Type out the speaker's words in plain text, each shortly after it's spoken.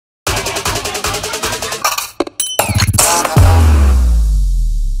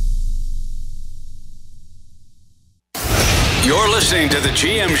listening to the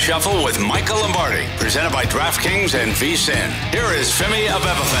GM Shuffle with Michael Lombardi, presented by DraftKings and VSiN. Here is Femi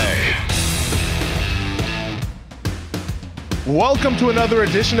Abebefe. Welcome to another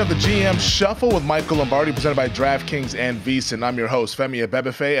edition of the GM Shuffle with Michael Lombardi, presented by DraftKings and VSiN. I'm your host, Femi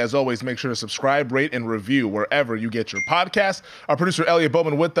Abebefe. As always, make sure to subscribe, rate, and review wherever you get your podcasts. Our producer, Elliot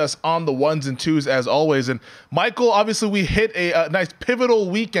Bowman, with us on the ones and twos, as always. And Michael, obviously, we hit a nice pivotal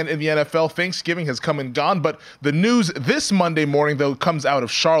weekend in the NFL. Thanksgiving has come and gone, but the news this Monday morning, though, comes out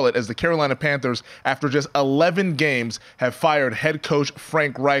of Charlotte as the Carolina Panthers, after just 11 games, have fired head coach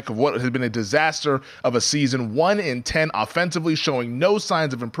Frank Reich of what has been a disaster of a season, 1-10 offensively, showing no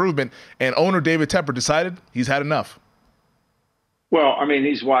signs of improvement, and owner David Tepper decided he's had enough. Well, I mean,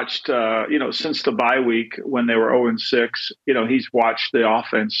 he's watched, since the bye week when they were 0-6, he's watched the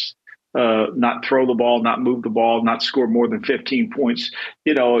offense not throw the ball, not move the ball, not score more than 15 points.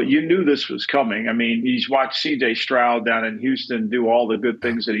 You knew this was coming. I mean, he's watched C.J. Stroud down in Houston do all the good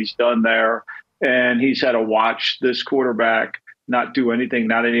things that he's done there, and he's had to watch this quarterback not do anything,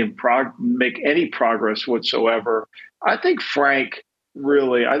 make any progress whatsoever. I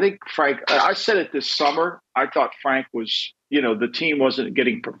said it this summer. I thought Frank was, the team wasn't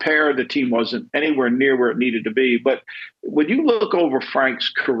getting prepared. The team wasn't anywhere near where it needed to be. But when you look over Frank's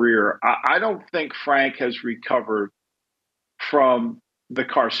career, I don't think Frank has recovered from the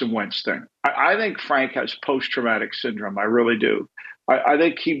Carson Wentz thing. I think Frank has post-traumatic syndrome. I really do. I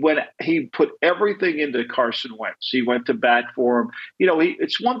think he put everything into Carson Wentz. He went to bat for him.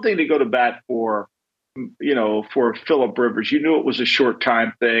 It's one thing to go to bat for Phillip Rivers. You knew it was a short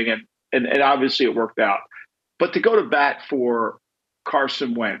time thing, and obviously it worked out. But to go to bat for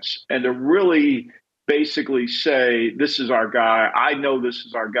Carson Wentz and to really basically say, this is our guy, I know this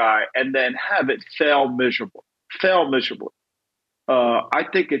is our guy, and then have it fail miserably. I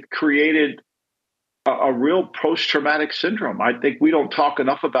think it created a real post-traumatic syndrome. I think we don't talk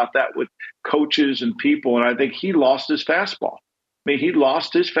enough about that with coaches and people, and I think he lost his fastball.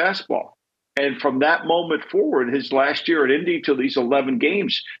 And from that moment forward, his last year at Indy till these 11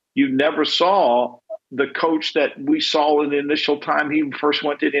 games, you never saw the coach that we saw in the initial time he first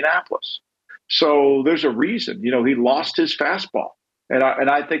went to Indianapolis. So there's a reason, he lost his fastball. And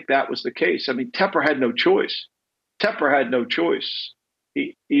I think that was the case. I mean, Tepper had no choice.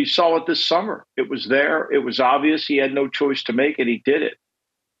 He saw it this summer. It was there. It was obvious. He had no choice to make, and he did it.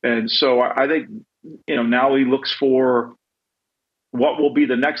 And so I think, now he looks for what will be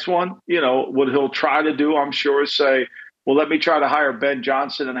the next one. What he'll try to do, I'm sure, is say, well, let me try to hire Ben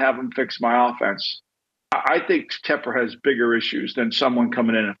Johnson and have him fix my offense. I think Tepper has bigger issues than someone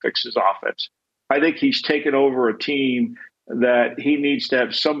coming in and fix his offense. I think he's taken over a team that he needs to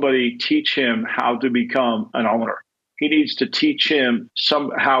have somebody teach him how to become an owner. He needs to teach him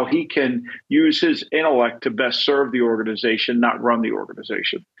how he can use his intellect to best serve the organization, not run the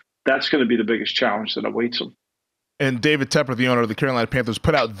organization. That's going to be the biggest challenge that awaits him. And David Tepper, the owner of the Carolina Panthers,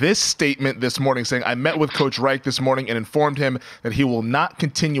 put out this statement this morning saying, I met with Coach Reich this morning and informed him that he will not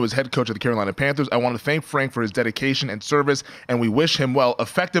continue as head coach of the Carolina Panthers. I want to thank Frank for his dedication and service, and we wish him well.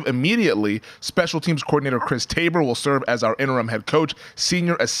 Effective immediately, special teams coordinator Chris Tabor will serve as our interim head coach.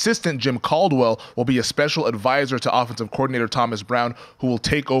 Senior assistant Jim Caldwell will be a special advisor to offensive coordinator Thomas Brown, who will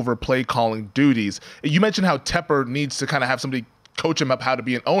take over play calling duties. You mentioned how Tepper needs to kind of have somebody coach him up how to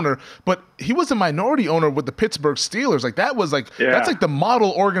be an owner, but he was a minority owner with the Pittsburgh Steelers. That's like the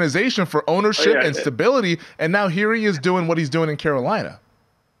model organization for ownership and stability. And now here he is doing what he's doing in Carolina.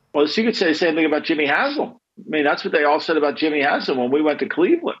 Well, you could say the same thing about Jimmy Haslam. I mean, that's what they all said about Jimmy Haslam when we went to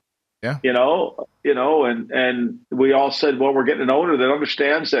Cleveland. Yeah. And we all said, well, we're getting an owner that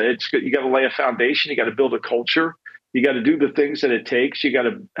understands that you got to lay a foundation. You got to build a culture. You got to do the things that it takes. You got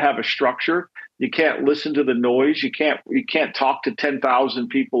to have a structure. You can't listen to the noise. You can't talk to 10,000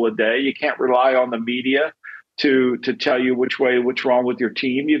 people a day. You can't rely on the media to tell you what's wrong with your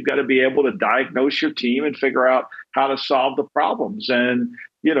team. You've got to be able to diagnose your team and figure out how to solve the problems. And,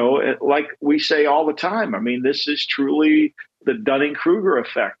 like we say all the time, I mean, this is truly the Dunning-Kruger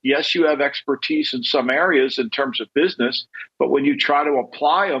effect. Yes, you have expertise in some areas in terms of business, but when you try to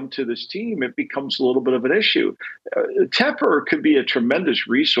apply them to this team, it becomes a little bit of an issue. Tepper could be a tremendous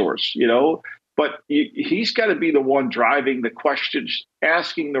resource, but he's got to be the one driving the questions,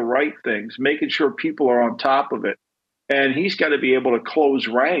 asking the right things, making sure people are on top of it. And he's got to be able to close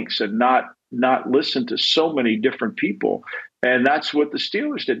ranks and not listen to so many different people. And that's what the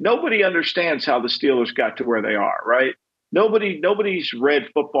Steelers did. Nobody understands how the Steelers got to where they are, right? Nobody's read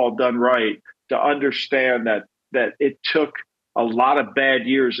Football Done Right to understand that it took a lot of bad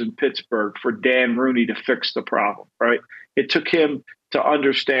years in Pittsburgh for Dan Rooney to fix the problem, right? It took him to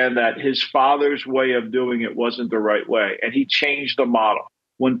understand that his father's way of doing it wasn't the right way. And he changed the model.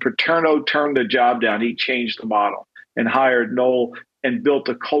 When Paterno turned the job down, he changed the model and hired Noel and built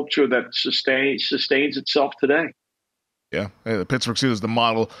a culture that sustains itself today. Yeah, the Pittsburgh Steelers is the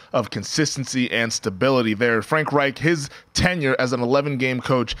model of consistency and stability there. Frank Reich, his tenure as an 11-game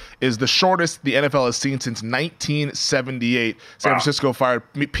coach is the shortest the NFL has seen since 1978. San Francisco fired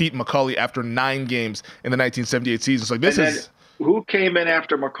Pete McCulley after 9 games in the 1978 season. So who came in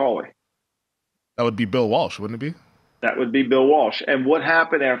after McCulley? That would be Bill Walsh, wouldn't it be? That would be Bill Walsh. And what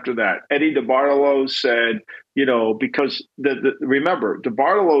happened after that? Eddie DeBartolo said, because remember,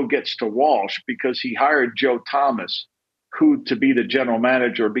 DeBartolo gets to Walsh because he hired Joe Thomas, to be the general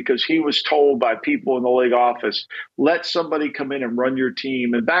manager, because he was told by people in the league office, let somebody come in and run your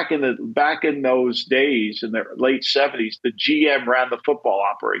team. And back in those days, in the late 70s, the GM ran the football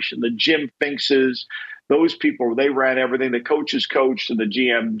operation. The Jim Finkses, those people, they ran everything. The coaches coached and the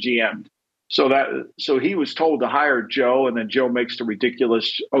GM GM'd. So he was told to hire Joe, and then Joe makes the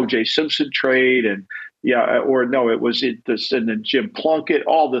ridiculous O.J. Simpson trade, and then Jim Plunkett.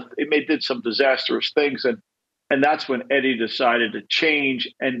 Did some disastrous things, and that's when Eddie decided to change,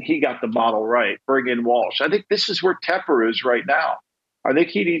 and he got the model right. Bring in Walsh. I think this is where Tepper is right now. I think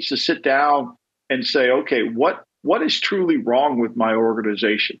he needs to sit down and say, okay, what is truly wrong with my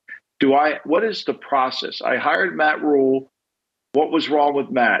organization? What is the process? I hired Matt Rule. What was wrong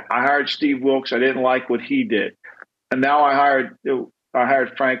with Matt? I hired Steve Wilkes. I didn't like what he did. And now I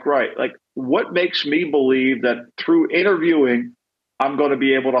hired Frank Reich. Like, what makes me believe that through interviewing, I'm going to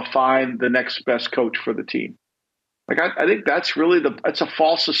be able to find the next best coach for the team? Like, I think that's really that's a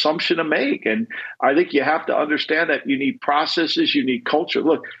false assumption to make. And I think you have to understand that you need processes, you need culture.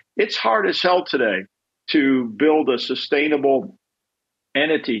 Look, it's hard as hell today to build a sustainable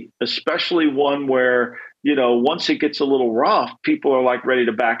entity, especially one where, once it gets a little rough, people are like ready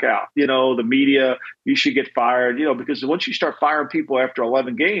to back out. The media, you should get fired, because once you start firing people after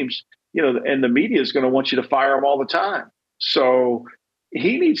 11 games, and the media is going to want you to fire them all the time. So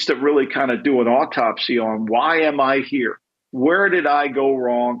he needs to really kind of do an autopsy on, why am I here? Where did I go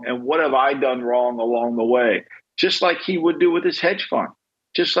wrong? And what have I done wrong along the way? Just like he would do with his hedge fund.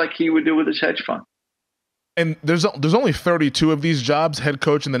 And there's only 32 of these jobs, head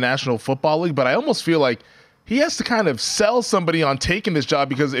coach in the National Football League, but I almost feel like he has to kind of sell somebody on taking this job,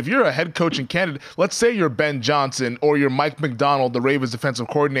 because if you're a head coaching candidate, let's say you're Ben Johnson or you're Mike McDonald, the Ravens defensive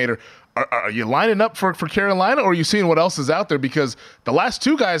coordinator, are you lining up for Carolina, or are you seeing what else is out there? Because the last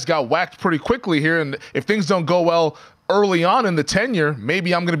 2 guys got whacked pretty quickly here, and if things don't go well early on in the tenure,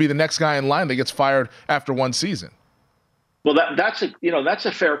 maybe I'm going to be the next guy in line that gets fired after 1 season. Well, that's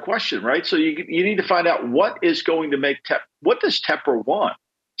a fair question, right? So you need to find out what is going to make what does Tepper want?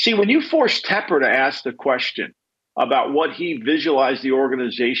 See, when you force Tepper to ask the question about what he visualized the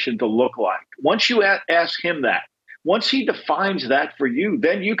organization to look like, once you ask him that, once he defines that for you,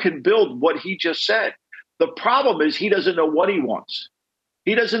 then you can build what he just said. The problem is he doesn't know what he wants.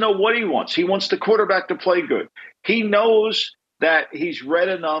 He wants the quarterback to play good. He knows that he's read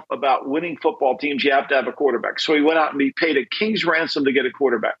enough about winning football teams. You have to have a quarterback. So he went out and he paid a king's ransom to get a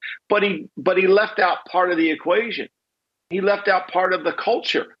quarterback. But he left out part of the equation. He left out part of the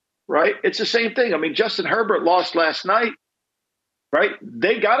culture, right? It's the same thing. I mean, Justin Herbert lost last night, right?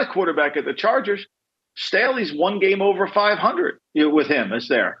 They got a quarterback at the Chargers. Staley's 1 game over 500 with him is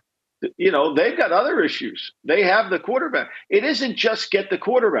there. They've got other issues. They have the quarterback. It isn't just get the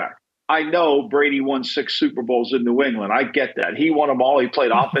quarterback. I know Brady won 6 Super Bowls in New England. I get that. He won them all. He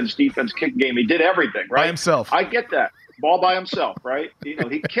played offense, defense, kick game. He did everything, right? By himself. I get that. Ball by himself, right? He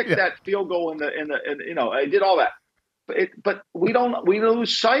kicked that field goal he did all that. But we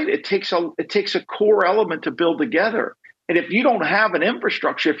lose sight. It takes a core element to build together. And if you don't have an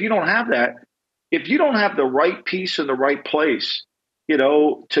infrastructure, if you don't have the right piece in the right place,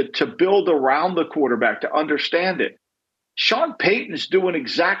 to build around the quarterback, to understand it. Sean Payton's doing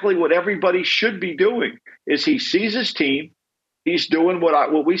exactly what everybody should be doing. Is he sees his team, he's doing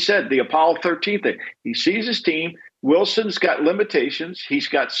what we said, the Apollo 13 thing. He sees his team. Wilson's got limitations. He's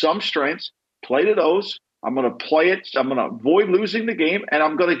got some strengths. Play to those. I'm going to play it. I'm going to avoid losing the game, and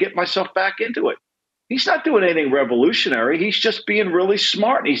I'm going to get myself back into it. He's not doing anything revolutionary. He's just being really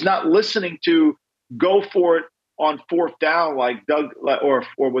smart. He's not listening to go for it on 4th down like Doug, or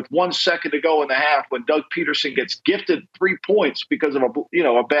with 1 second to go in the half when Doug Peterson gets gifted 3 points because of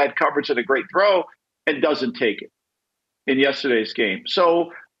a bad coverage and a great throw and doesn't take it in yesterday's game.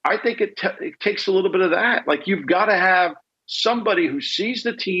 So I think it takes a little bit of that. Like, you've got to have somebody who sees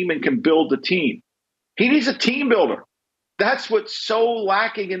the team and can build the team. He needs a team builder. That's what's so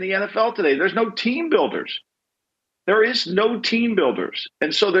lacking in the NFL today. There's no team builders. There is no team builders.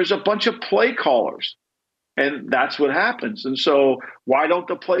 And so there's a bunch of play callers. And that's what happens. And so why don't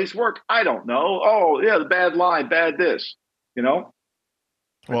the plays work? I don't know. Oh, yeah, the bad line, bad this. Well,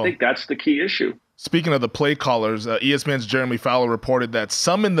 I think that's the key issue. Speaking of the play callers, ESPN's Jeremy Fowler reported that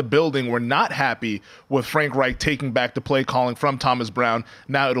some in the building were not happy with Frank Reich taking back the play calling from Thomas Brown.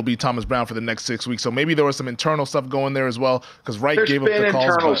 Now it'll be Thomas Brown for the next 6 weeks. So maybe there was some internal stuff going there as well, because Reich gave up the calls. There's been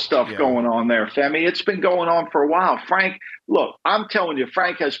internal stuff going on there, Femi. It's been going on for a while. Frank, look, I'm telling you,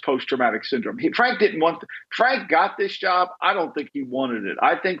 Frank has post-traumatic syndrome. Frank got this job. I don't think he wanted it.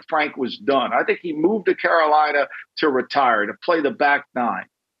 I think Frank was done. I think he moved to Carolina to retire, to play the back nine.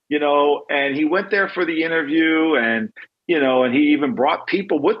 And he went there for the interview, and he even brought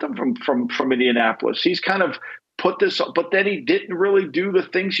people with him from Indianapolis. He's kind of put this, but then he didn't really do the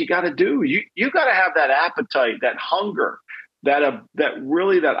things you got to do. You got to have that appetite, that hunger, that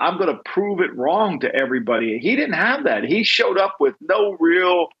I'm going to prove it wrong to everybody. He didn't have that. He showed up with no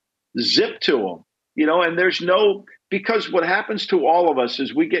real zip to him, and because what happens to all of us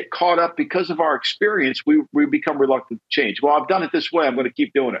is we get caught up because of our experience. We become reluctant to change. Well, I've done it this way. I'm going to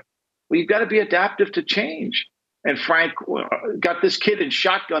keep doing it. Well, you've got to be adaptive to change. And Frank got this kid in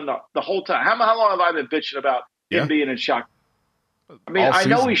shotgun the whole time. How long have I been bitching about him being in shotgun? I mean, I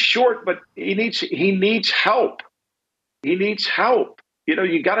know he's short, but he needs help. He needs help.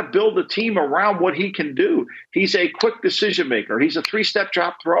 You got to build a team around what he can do. He's a quick decision maker. He's a 3-step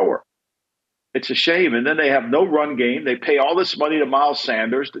drop thrower. It's a shame. And then they have no run game. They pay all this money to Miles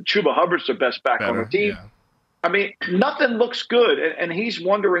Sanders. Chuba Hubbard's the best back on the team. Yeah. I mean, nothing looks good. And he's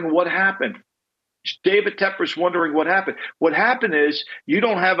wondering what happened. David Tepper's wondering what happened. What happened is you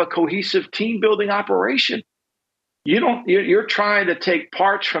don't have a cohesive team building operation. You're trying to take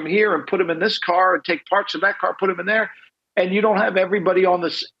parts from here and put them in this car, and take parts of that car, put them in there. And you don't have everybody on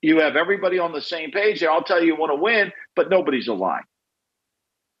this. You have everybody on the same page. They all tell you want to win, but nobody's aligned.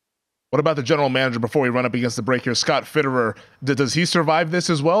 What about the general manager before we run up against the break here? Scott Fitterer, does he survive this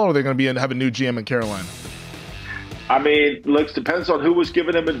as well, or are they going to have a new GM in Carolina? I mean, look, depends on who was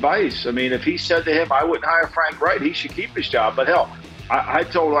giving him advice. I mean, if he said to him, I wouldn't hire Frank Reich, he should keep his job. But hell, I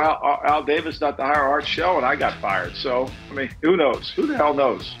told Al Davis not to hire Art Shell, and I got fired. So, I mean, who knows? Who the hell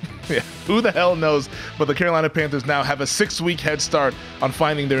knows? Yeah, who the hell knows? But the Carolina Panthers now have a 6-week head start on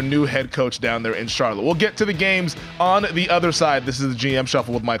finding their new head coach down there in Charlotte. We'll get to the games on the other side. This is the GM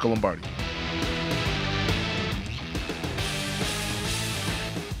Shuffle with Michael Lombardi.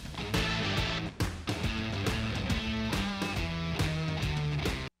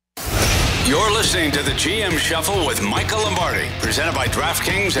 You're listening to the GM Shuffle with Michael Lombardi, presented by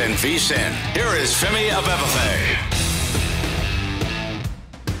DraftKings and VSiN. Here is Femi Abebefe.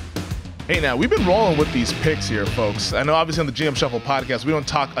 Hey, now, we've been rolling with these picks here, folks. I know, obviously, on the GM Shuffle podcast, we don't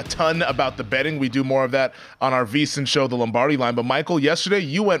talk a ton about the betting. We do more of that on our VSiN show, The Lombardi Line. But, Michael, yesterday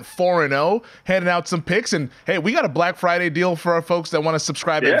you went 4-0, handing out some picks. And, hey, we got a Black Friday deal for our folks that want to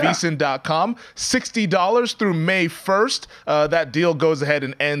subscribe at VSiN.com. $60 through May 1st. That deal goes ahead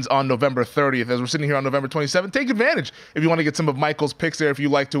and ends on November 30th. As we're sitting here on November 27th, take advantage if you want to get some of Michael's picks there, if you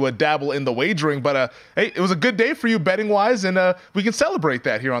like to dabble in the wagering. But, hey, it was a good day for you betting-wise, and we can celebrate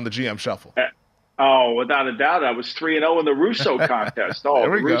that here on the GM Shuffle. Oh, without a doubt. I was 3-0 in the Russo contest. Oh, the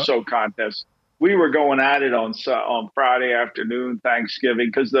Russo contest. We were going at it on Friday afternoon,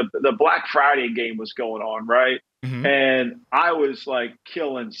 Thanksgiving, because the Black Friday game was going on, right? Mm-hmm. And I was like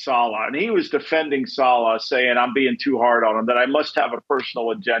killing Salah. And he was defending Salah, saying I'm being too hard on him, that I must have a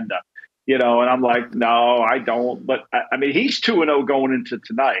personal agenda. And I'm like, no, I don't. But I mean, he's 2-0 going into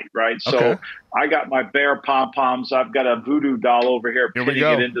tonight, right? So I got my bear pom-poms. I've got a voodoo doll over here pinning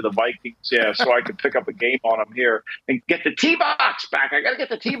it into the Vikings. Yeah, so I could pick up a game on them here and get the T-box back. I got to get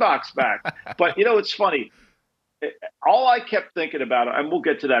the T-box back. But, it's funny. All I kept thinking about, and we'll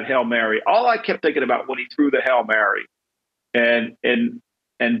get to that Hail Mary, all I kept thinking about when he threw the Hail Mary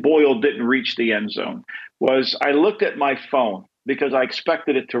and Boyle didn't reach the end zone was I looked at my phone, because I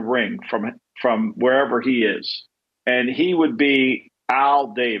expected it to ring from wherever he is. And he would be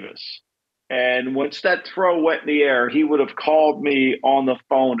Al Davis. And once that throw went in the air, he would have called me on the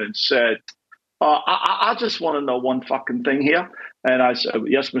phone and said, I just want to know one fucking thing here. And I said,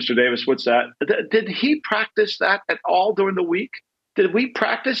 yes, Mr. Davis, what's that? Did he practice that at all during the week? Did we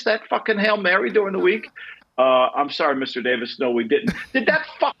practice that fucking Hail Mary during the week? I'm sorry, Mr. Davis. No, we didn't. Did that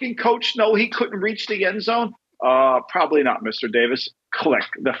fucking coach know he couldn't reach the end zone? Probably not, Mr. Davis. Click.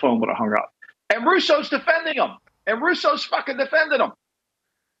 The phone would have hung up. And Russo's defending him. And Russo's fucking defending him.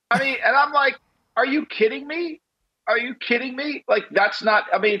 I mean, and I'm like, are you kidding me? Are you kidding me? Like, that's not,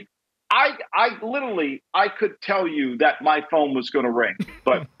 I mean, I literally, I could tell you that my phone was going to ring.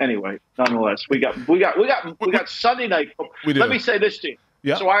 But anyway, nonetheless, we got Sunday night. Let me say this to you.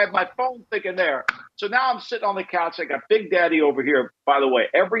 Yeah. So I have my phone thinking there. So now I'm sitting on the couch. I got Big Daddy over here. By the way,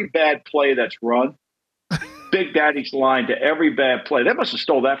 every bad play that's run, Big Daddy's line to every bad play. They must have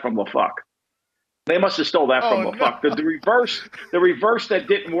stole that from LaFuck. They must have stole that from LaFuck. No. The reverse that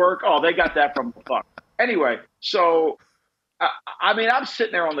didn't work. Oh, they got that from LaFuck. Anyway, so I mean, I'm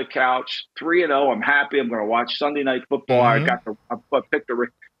sitting there on the couch, 3-0. I'm happy. I'm going to watch Sunday Night Football. I picked the,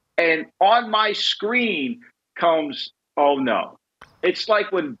 and on my screen comes, oh no. It's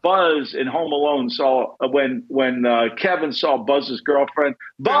like when Buzz in Home Alone saw when Kevin saw Buzz's girlfriend.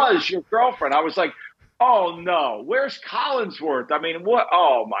 Buzz, your girlfriend. I was like, oh no, where's Collinsworth? I mean, what?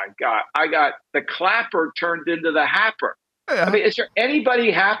 Oh my God, I got the clapper turned into the happer. I mean, is there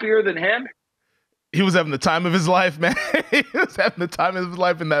anybody happier than him? He was having the time of his life, man. He was having the time of his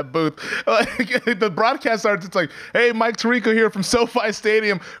life in that booth. Like, the broadcast starts, it's like, hey, Mike Tirico here from SoFi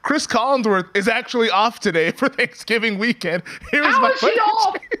Stadium. Chris Collinsworth is actually off today for Thanksgiving weekend. How is he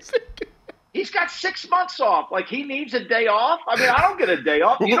off? He's got 6 months off. Like, he needs a day off. I mean, I don't get a day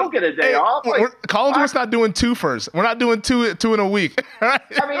off. You don't get a day off. Like, Collinsworth's not doing two first. We're not doing two in a week. Right?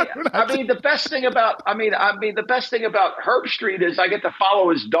 I mean, the best thing about Herb Street is I get to follow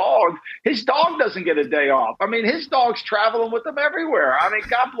his dog. His dog doesn't get a day off. I mean, his dog's traveling with him everywhere. I mean,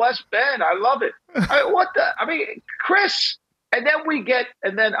 God bless Ben. I love it. Chris. And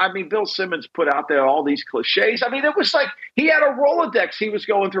then Bill Simmons put out there all these cliches. I mean, it was like he had a Rolodex he was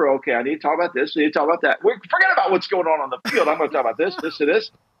going through. Okay, I need to talk about this. I need to talk about that. Forget about what's going on the field. I'm going to talk about this, and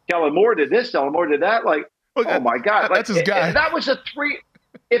this. Kellen Moore did this. Kellen Moore did that. Like, oh my God. Like, that's his guy. That was a 3.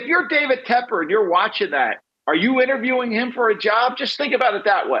 If you're David Tepper and you're watching that, are you interviewing him for a job? Just think about it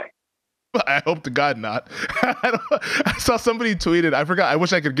that way. I hope to God not. I saw somebody tweeted, I forgot, I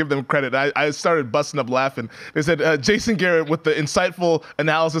wish I could give them credit. I started busting up laughing. They said, Jason Garrett with the insightful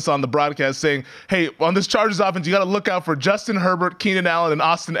analysis on the broadcast saying, hey, on this Chargers offense, you got to look out for Justin Herbert, Keenan Allen, and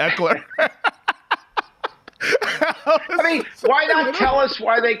Austin Eckler. I mean, why not tell us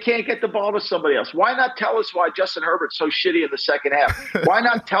why they can't get the ball to somebody else? Why not tell us why Justin Herbert's so shitty in the second half? Why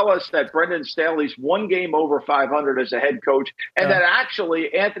not tell us that Brendan Staley's one game over 500 as a head coach and that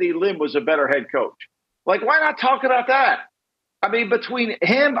actually Anthony Lynn was a better head coach? Like, why not talk about that? I mean, between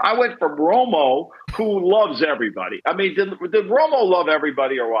him, I went from Romo, who loves everybody. I mean, did Romo love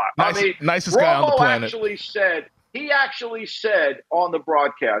everybody or what? Nicest guy on the planet. He actually said on the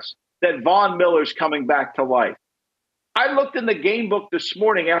broadcast that Von Miller's coming back to life. I looked in the game book this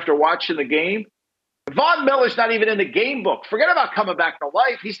morning after watching the game. Von Miller's not even in the game book. Forget about coming back to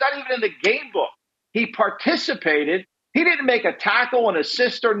life. He's not even in the game book. He participated. He didn't make a tackle, an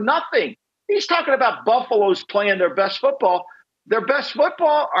assist, or nothing. He's talking about Buffalo's playing their best football. Their best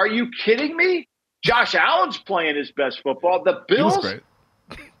football? Are you kidding me? Josh Allen's playing his best football. The Bills? He was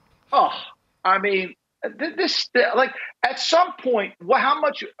great. Oh, I mean, this, like, at some point, how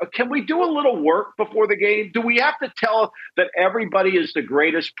much can we do a little work before the game? Do we have to tell that everybody is the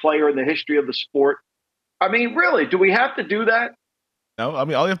greatest player in the history of the sport? I mean, really, do we have to do that? No, I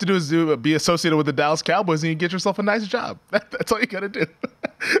mean, all you have to do is be associated with the Dallas Cowboys and you get yourself a nice job. That's all you got to do.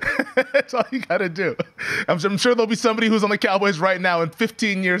 That's all you got to do. I'm sure there'll be somebody who's on the Cowboys right now in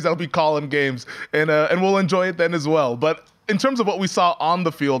 15 years that'll be calling games, and we'll enjoy it then as well. But in terms of what we saw on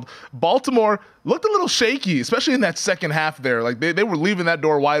the field, Baltimore looked a little shaky, especially in that second half there. Like they were leaving that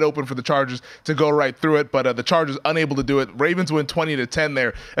door wide open for the Chargers to go right through it, but the Chargers unable to do it. Ravens win 20-10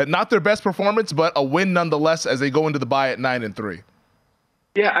 there. Not their best performance, but a win nonetheless as they go into the bye at 9-3.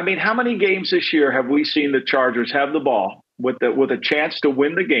 Yeah, I mean, how many games this year have we seen the Chargers have the ball with a chance to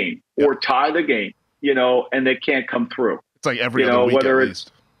win the game or tie the game, and they can't come through? It's like every other week at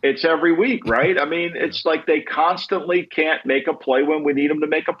least. It's every week, right? I mean, it's like they constantly can't make a play when we need them to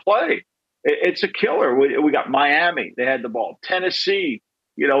make a play. It's a killer. We got Miami. They had the ball. Tennessee,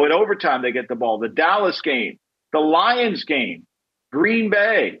 in overtime, they get the ball. The Dallas game, the Lions game, Green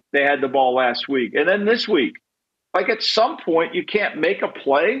Bay, they had the ball last week. And then this week, like at some point, you can't make a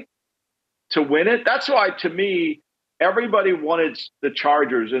play to win it. That's why, to me, everybody wanted the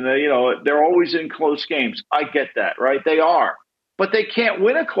Chargers, and they're always in close games. I get that, right? They are. But they can't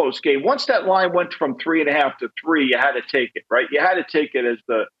win a close game. Once that line went from 3.5 to 3, you had to take it, right? You had to take it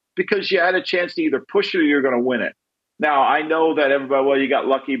because you had a chance to either push it or you're going to win it. Now, I know that everybody, you got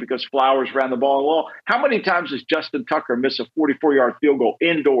lucky because Flowers ran the ball. Well, how many times does Justin Tucker miss a 44-yard field goal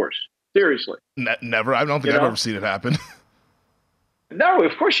indoors? Seriously. Never. I don't think I've ever seen it happen. No,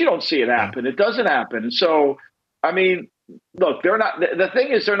 of course you don't see it happen. It doesn't happen. And so, I mean, look, they're not. The thing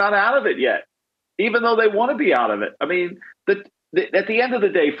is, they're not out of it yet, even though they want to be out of it. I mean, at the end of the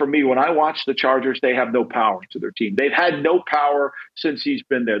day, for me, when I watch the Chargers, they have no power to their team. They've had no power since he's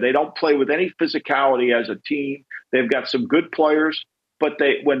been there. They don't play with any physicality as a team. They've got some good players, but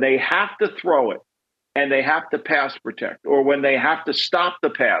when they have to throw it and they have to pass protect, or when they have to stop the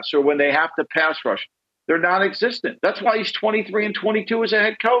pass, or when they have to pass rush, they're non-existent. That's why he's 23-22 as a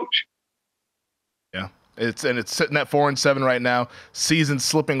head coach. Yeah. It's sitting at 4-7 right now. Season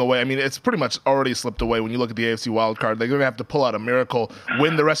slipping away. I mean, it's pretty much already slipped away when you look at the AFC wild card. They're going to have to pull out a miracle,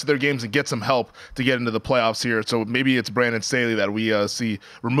 win the rest of their games, and get some help to get into the playoffs here. So maybe it's Brandon Staley that we see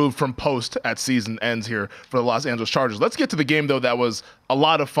removed from post at season ends here for the Los Angeles Chargers. Let's get to the game, though, that was a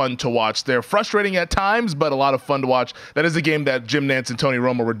lot of fun to watch. They're frustrating at times, but a lot of fun to watch. That is a game that Jim Nantz and Tony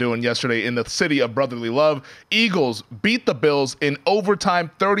Romo were doing yesterday in the city of brotherly love. Eagles beat the Bills in overtime,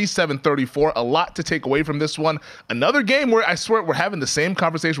 37-34. A lot to take away from this one. Another game where I swear we're having the same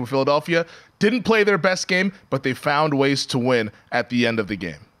conversation with Philadelphia. Didn't play their best game, but they found ways to win at the end of the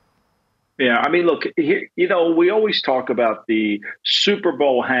game. Yeah, I mean, look, here, we always talk about the Super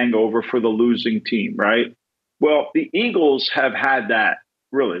Bowl hangover for the losing team, right? Well, the Eagles have had that,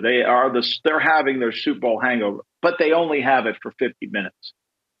 really. They're having their Super Bowl hangover, but they only have it for 50 minutes.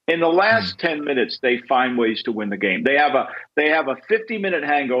 In the last 10 minutes, they find ways to win the game. They have a 50-minute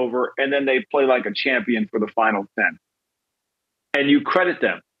hangover, and then they play like a champion for the final 10. And you credit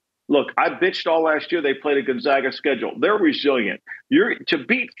them. Look, I bitched all last year. They played a Gonzaga schedule. They're resilient. To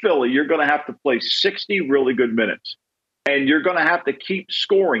beat Philly, you're going to have to play 60 really good minutes. And you're going to have to keep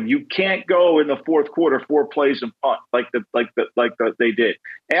scoring. You can't go in the fourth quarter 4 plays and punt like they did.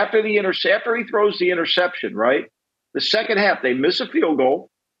 After he throws the interception, right? The second half, they miss a field goal,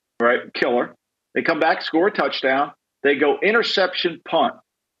 right? Killer. They come back, score a touchdown. They go interception, punt,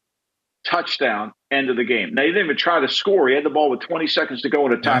 touchdown, end of the game. They didn't even try to score. He had the ball with 20 seconds to go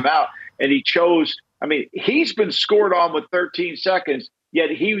in a timeout, and he chose. I mean, he's been scored on with 13 seconds, yet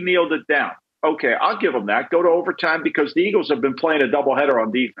he kneeled it down. Okay, I'll give them that. Go to overtime because the Eagles have been playing a doubleheader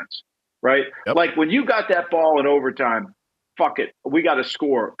on defense, right? Yep. Like when you got that ball in overtime, fuck it, we got to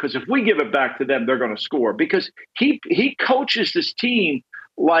score because if we give it back to them, they're going to score because he coaches this team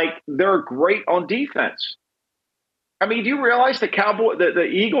like they're great on defense. I mean, do you realize the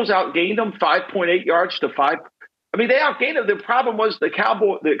Eagles outgained them 5.8 yards to 5? I mean, they outgained them. The problem was the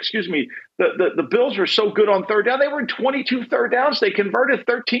Bills were so good on third down. They were in 22 third downs. They converted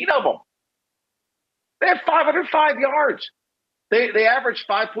 13 of them. They had 505 yards. They averaged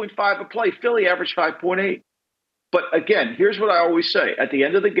 5.5 a play. Philly averaged 5.8. But again, here's what I always say. At the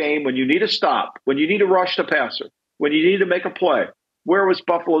end of the game, when you need a stop, when you need to rush the passer, when you need to make a play, where was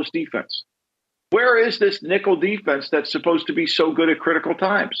Buffalo's defense? Where is this nickel defense that's supposed to be so good at critical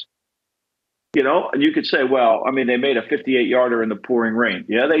times? And you could say, well, I mean, they made a 58-yarder in the pouring rain.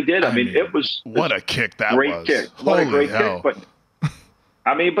 Yeah, they did. I mean, it was what a kick that great was. Kick. What a great hell. kick.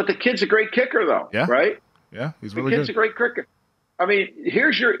 But the kid's a great kicker, though. Yeah. Right? Yeah, he's really good. The kid's a great kicker. I mean,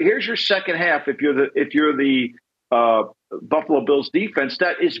 here's your second half. If you're the Buffalo Bills defense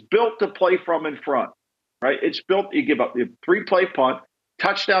that is built to play from in front, right? It's built. You give up the 3-play punt,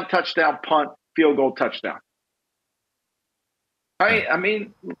 touchdown, punt, field goal, touchdown. I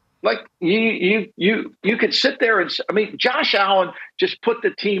mean, like you could sit there and Josh Allen just put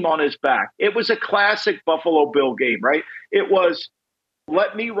the team on his back. It was a classic Buffalo Bill game, right? It was.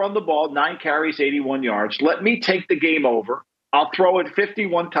 Let me run the ball, 9 carries, 81 yards. Let me take the game over. I'll throw it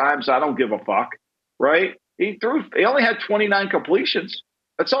 51 times. I don't give a fuck, right? He only had 29 completions.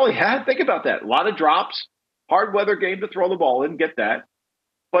 That's all he had. Think about that. A lot of drops, hard weather game to throw the ball in, get that.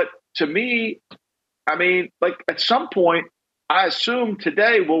 But to me, I mean, like at some point, I assume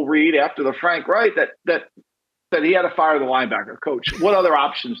today we'll read after the Frank Reich that he had to fire the linebacker coach. What other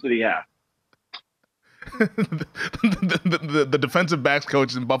options did he have? the defensive backs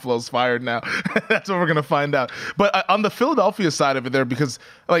coach in Buffalo's fired now. That's what we're going to find out. But on the Philadelphia side of it there, because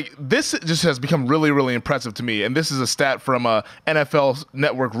like this just has become really, really impressive to me. And this is a stat from NFL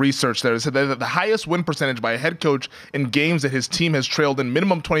Network research that said that the highest win percentage by a head coach in games that his team has trailed in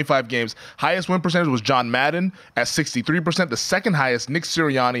minimum 25 games, highest win percentage was John Madden at 63%. The second highest, Nick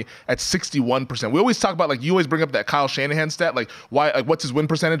Sirianni at 61%. We always talk about, like, you always bring up that Kyle Shanahan stat, like what's his win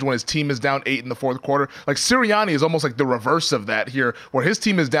percentage when his team is down 8 in the fourth quarter. Like Sirianni is almost like the reverse of that here, where his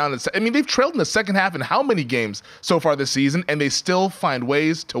team is down. I mean, they've trailed in the second half in how many games so far this season, and they still find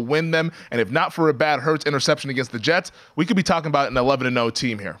ways to win them. And if not for a bad Hurts interception against the Jets, we could be talking about an 11-0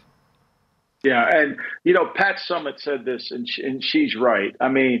 team here. Yeah, and Pat Summitt said this, and she's right. I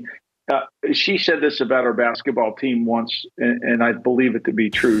mean, she said this about her basketball team once, and I believe it to be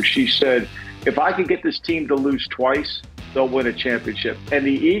true. She said, if I could get this team to lose twice, they'll win a championship. And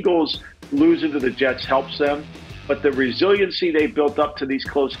the Eagles losing to the Jets helps them. but the resiliency they built up to these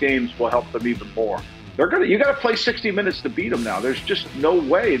close games will help them even more. You got to play 60 minutes to beat them now. There's just no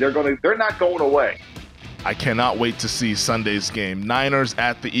way they're not going away. I cannot wait to see Sunday's game. Niners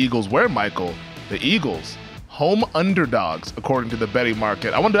at the Eagles. Where, Michael? The Eagles, home underdogs, according to the betting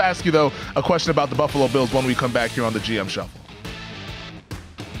market. I wanted to ask you, though, a question about the Buffalo Bills when we come back here on the GM Shuffle.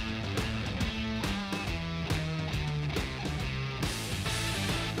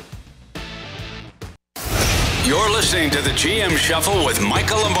 You're listening to the GM Shuffle with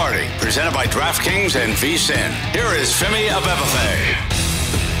Michael Lombardi, presented by DraftKings and VSiN. Here is Femi Abebefe.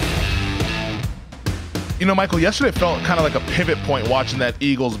 You know, Michael, yesterday felt kind of like a pivot point watching that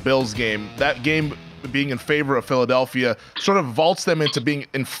Eagles-Bills game. That game being in favor of Philadelphia sort of vaults them into being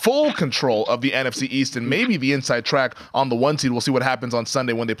in full control of the NFC East and maybe the inside track on the 1 seed. We'll see what happens on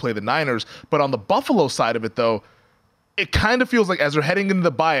Sunday when they play the Niners. But on the Buffalo side of it, though, it kind of feels like as they're heading into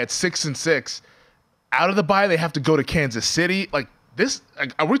the bye at 6-6, out of the bye, they have to go to Kansas City. Like this,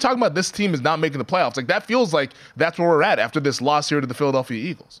 are we talking about this team is not making the playoffs? Like that feels like that's where we're at after this loss here to the Philadelphia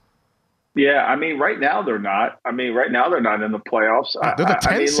Eagles. Yeah, I mean, right now they're not. Right now they're not in the playoffs. They're the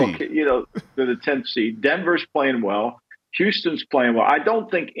 10th seed. Look, they're the 10th seed. Denver's playing well. Houston's playing well. I don't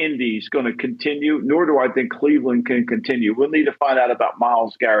think Indy's going to continue, nor do I think Cleveland can continue. We'll need to find out about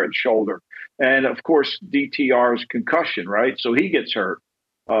Myles Garrett's shoulder. And, of course, DTR's concussion, right? So he gets hurt.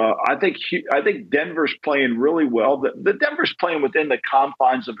 I think Denver's playing really well. The Denver's playing within the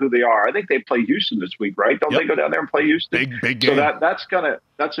confines of who they are. I think they play Houston this week, right? Don't they go down there and play Houston? Big game. So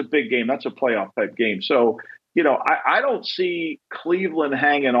that's a big game. That's a playoff type game. So I don't see Cleveland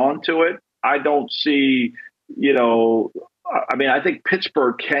hanging on to it. I don't see I think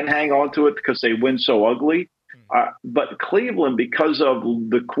Pittsburgh can hang on to it because they win so ugly. But Cleveland, because of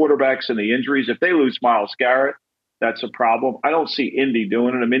the quarterbacks and the injuries, if they lose Myles Garrett, that's a problem. I don't see Indy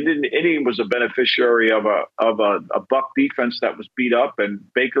doing it. I mean, Indy was a beneficiary of a Buck defense that was beat up, and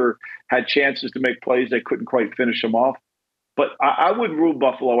Baker had chances to make plays. They couldn't quite finish them off. But I would rule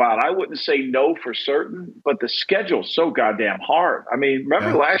Buffalo out. I wouldn't say no for certain, but the schedule's so goddamn hard. I mean,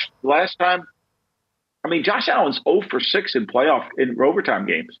 remember last time? I mean, Josh Allen's 0 for 6 in overtime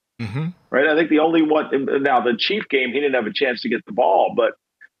games, right? I think the only one now the Chief game, he didn't have a chance to get the ball, but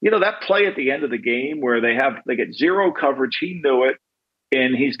that play at the end of the game where they get zero coverage, he knew it,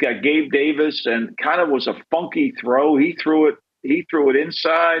 and he's got Gabe Davis, and kind of was a funky throw. He threw it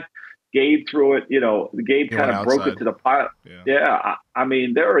inside. Gabe threw it. Gabe kind of broke it to the pile. Yeah, I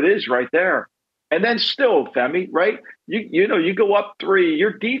mean, there it is right there. And then still, Femi, right? You go up 3,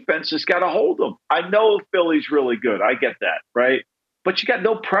 your defense has got to hold them. I know Philly's really good. I get that, right? But you got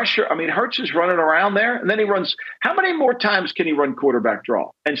no pressure. I mean, Hurts is running around there, and then he runs. How many more times can he run quarterback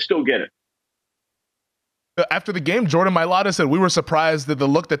draw and still get it? After the game, Jordan Mailata said we were surprised at the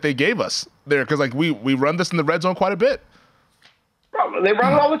look that they gave us there because we run this in the red zone quite a bit. Bro, they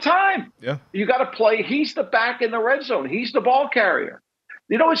run it all the time. Yeah, you got to play. He's the back in the red zone. He's the ball carrier.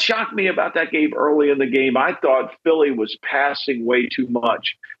 You know what shocked me about that game early in the game? I thought Philly was passing way too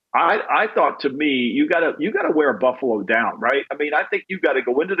much. I thought, to me, you gotta wear Buffalo down, right? I mean, I think you got to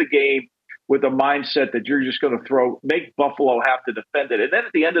go into the game with a mindset that you're just going to make Buffalo have to defend it. And then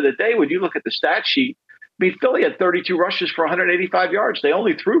at the end of the day, when you look at the stat sheet, I mean, Philly had 32 rushes for 185 yards. They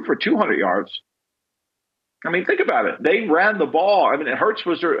only threw for 200 yards. I mean, think about it. They ran the ball. I mean, Hurts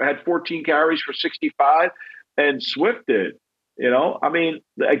had 14 carries for 65, and Swift did. I mean,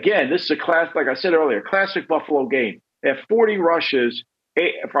 again, this is like I said earlier, classic Buffalo game. They have 40 rushes.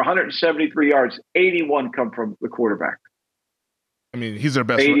 For 173 yards, 81 come from the quarterback. I mean, he's their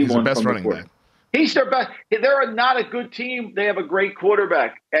best. He's their best running back. He's their best. They're not a good team. They have a great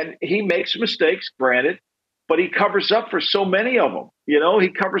quarterback, and he makes mistakes, granted, but he covers up for so many of them. He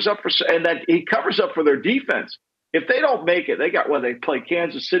covers up he covers up for their defense. If they don't make it, they play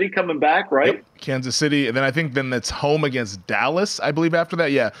Kansas City coming back, right? Yep. Kansas City, and then I think it's home against Dallas, I believe, after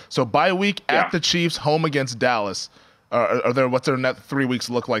that. Yeah. So bye week at the Chiefs, home against Dallas. What's their net 3 weeks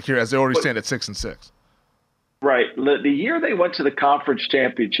look like here as they already stand at 6-6? Right. The year they went to the conference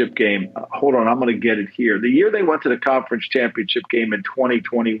championship game, hold on, I'm going to get it here. The year they went to the conference championship game in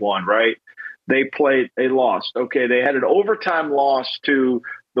 2021, right? They lost. Okay, they had an overtime loss to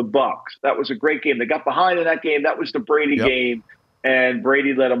the Bucks. That was a great game. They got behind in that game. That was the Brady game, and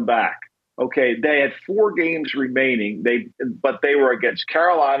Brady let them back. Okay, they had 4 games remaining. But they were against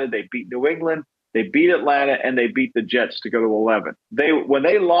Carolina. They beat New England. They beat Atlanta, and they beat the Jets to go to 11. When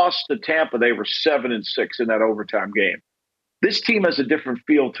they lost to Tampa, they were 7-6 in that overtime game. This team has a different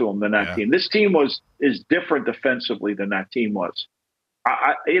feel to them than that team. This team is different defensively than that team was.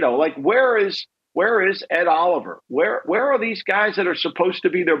 Where is Ed Oliver? Where are these guys that are supposed to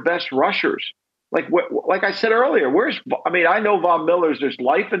be their best rushers? Like I said earlier, I know Von Miller's, there's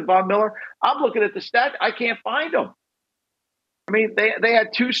life in Von Miller. I'm looking at the stat. I can't find him. I mean, they had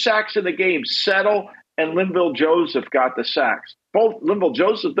 2 sacks in the game. Settle and Linville Joseph got the sacks. Both Linville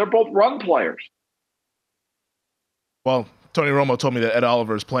Joseph, they're both run players. Well, Tony Romo told me that Ed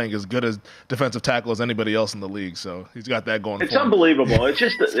Oliver is playing as good as defensive tackle as anybody else in the league, so he's got that going. It's unbelievable. It's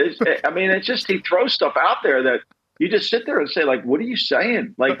just he throws stuff out there that you just sit there and say, like, what are you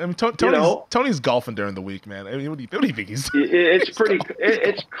saying? Like, I mean, Tony's golfing during the week, man. I mean, what do you think he's? It's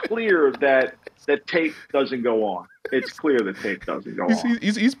clear that tape doesn't go on. It's clear the tape doesn't go on.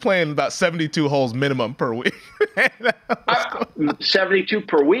 He's playing about 72 holes minimum per week. 72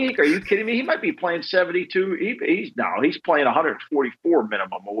 per week? Are you kidding me? He might be playing 72. He's playing 144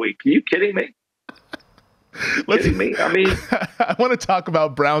 minimum a week. Are you kidding me? Kidding me? I mean, I want to talk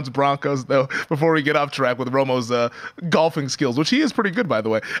about Browns Broncos though before we get off track with Romo's golfing skills, which he is pretty good, by the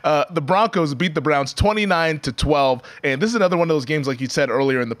way. The Broncos beat the Browns 29-12, and this is another one of those games, like you said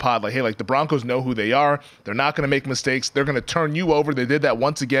earlier in the pod, like, hey, like the Broncos know who they are. They're not going to make mistakes. They're going to turn you over. They did that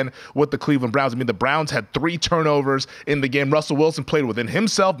once again with the Cleveland Browns. I mean, the Browns had 3 turnovers in the game. Russell Wilson played within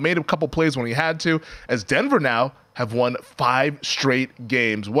himself, made a couple plays when he had to. As Denver now have won 5 straight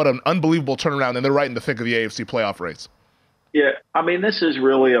games. What an unbelievable turnaround, and they're right in the thick of the AFC playoff race. Yeah, I mean, this is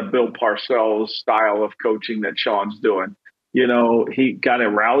really a Bill Parcells style of coaching that Sean's doing. You know, he kind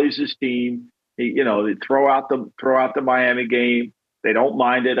of rallies his team. They throw out the Miami game. They don't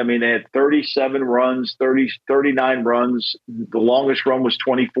mind it. I mean, they had 37 runs, 39 runs. The longest run was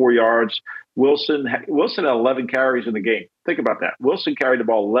 24 yards. Wilson had 11 carries in the game. Think about that. Wilson carried the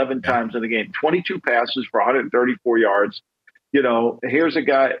ball 11 times in the game, 22 passes for 134 yards. You know, here's a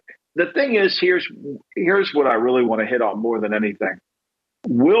guy. The thing is, here's what I really want to hit on more than anything.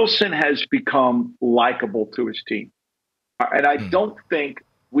 Wilson has become likable to his team. And I don't think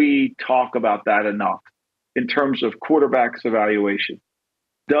we talk about that enough in terms of quarterback's evaluation.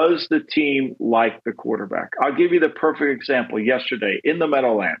 Does the team like the quarterback? I'll give you the perfect example yesterday in the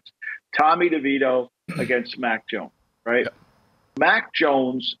Meadowlands. Tommy DeVito against Mac Jones, right? Yeah. Mac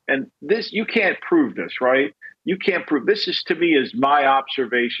Jones, and this, you can't prove this, right? You can't prove this. Is, to me, is my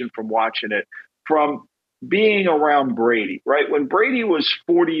observation from watching it, from being around Brady, right? When Brady was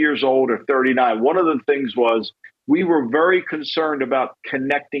 40 years old or 39, one of the things was we were very concerned about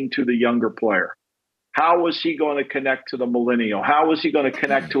connecting to the younger player. How was he going to connect to the millennial? How was he going to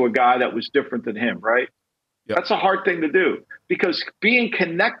connect to a guy that was different than him, right? Yep. That's a hard thing to do, because being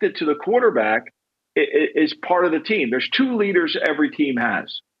connected to the quarterback is part of the team. There's 2 leaders every team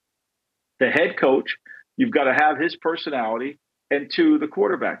has. The head coach, you've got to have his personality, and 2, the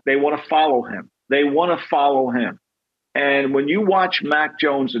quarterback. They want to follow him. And when you watch Mac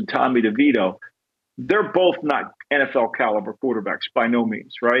Jones and Tommy DeVito, they're both not NFL caliber quarterbacks by no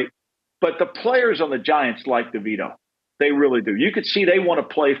means, right? But the players on the Giants like DeVito. They really do. You could see they want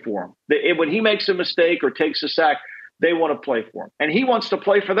to play for him. When he makes a mistake or takes a sack, they want to play for him. And he wants to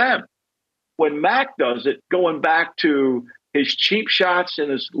play for them. When Mac does it, going back to his cheap shots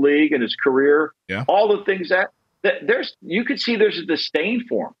in his league and his career, all the things that you could see there's a disdain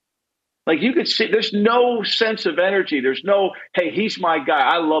for him. Like, you could see there's no sense of energy. There's no, hey, he's my guy.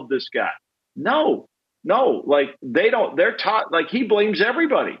 I love this guy. No, like they're taught, like, he blames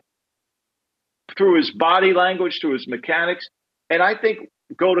everybody. Through his body language, through his mechanics. And I think,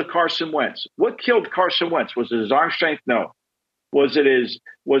 go to Carson Wentz. What killed Carson Wentz? Was it his arm strength? No. Was it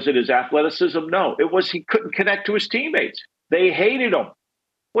his athleticism? No. It was he couldn't connect to his teammates. They hated him.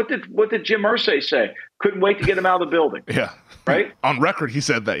 What did Jim Irsay say? Couldn't wait to get him out of the building. Yeah. Right? On record, he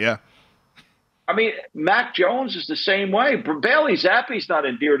said that, yeah. I mean, Mac Jones is the same way. Bailey Zappe's not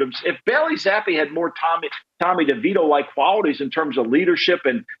endeared him. If Bailey Zappe had more Tommy DeVito-like qualities in terms of leadership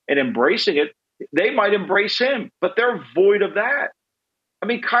and embracing it, they might embrace him, but they're void of that. I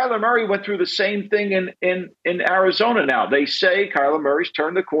mean, Kyler Murray went through the same thing in Arizona now. They say Kyler Murray's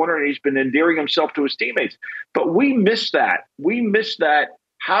turned the corner and he's been endearing himself to his teammates. But we miss that.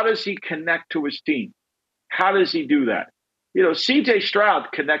 How does he connect to his team? How does he do that? You know, C.J.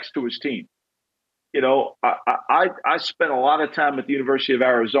 Stroud connects to his team. You know, I spent a lot of time at the University of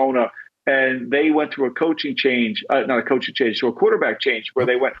Arizona, and they went through a coaching change, not a coaching change, so a quarterback change, where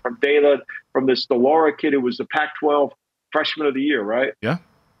they went from this DeLaura kid who was the Pac-12 freshman of the year, right? Yeah.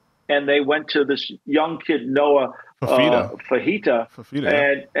 And they went to this young kid, Noah Fahita.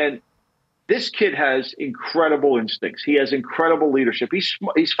 And this kid has incredible instincts. He has incredible leadership. He's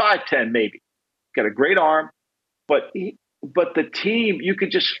 5'10", maybe. Got a great arm, but the team, you could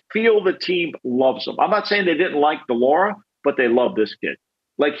just feel the team loves him. I'm not saying they didn't like DeLaura, but they love this kid.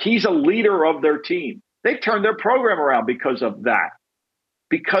 Like, he's a leader of their team. They've turned their program around because of that.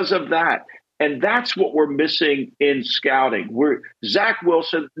 And that's what we're missing in scouting. Zach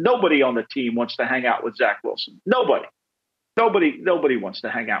Wilson, nobody on the team wants to hang out with Zach Wilson. Nobody wants to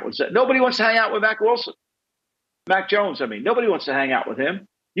hang out with Zach. Nobody wants to hang out with Mac Wilson. Mac Jones, nobody wants to hang out with him.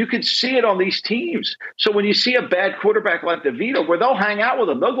 You can see it on these teams. So when you see a bad quarterback like DeVito, where they'll hang out with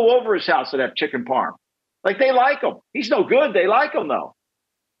him, they'll go over his house and have chicken parm. Like, they like him. He's no good. They like him, though.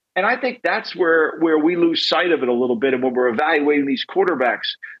 And I think that's where we lose sight of it a little bit, and when we're evaluating these quarterbacks,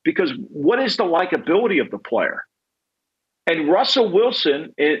 because what is the likability of the player? And Russell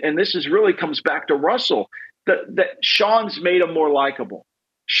Wilson, and this is really comes back to Russell, that Sean's made him more likable.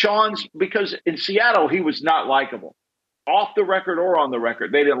 Because in Seattle, he was not likable. Off the record or on the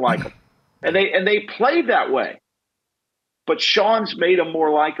record, they didn't like him. And they played that way. But Sean's made him more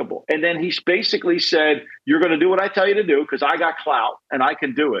likable. And then he's basically said, you're going to do what I tell you to do because I got clout and I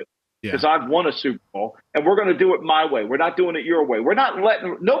can do it because I've won a Super Bowl. And we're going to do it my way. We're not doing it your way.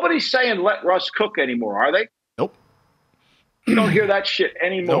 Nobody's saying let Russ cook anymore, are they? Nope. You don't hear that shit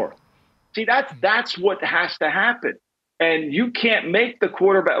anymore. Nope. See, that's what has to happen. And you can't make the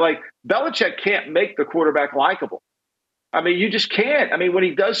quarterback, like Belichick can't make the quarterback likable. You just can't. When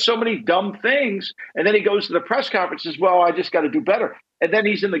he does so many dumb things and then he goes to the press conference and says, well, I just got to do better. And then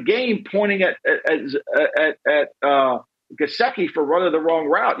he's in the game pointing at Gesicki for running the wrong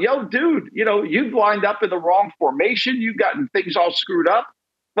route. Yo, dude, you've lined up in the wrong formation. You've gotten things all screwed up.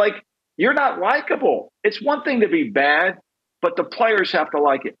 Like, you're not likable. It's one thing to be bad, but the players have to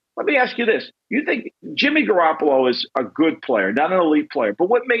like it. Let me ask you this. You think Jimmy Garoppolo is a good player, not an elite player, but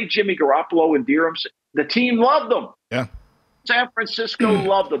what made Jimmy Garoppolo endear him? The team loved him. Yeah. San Francisco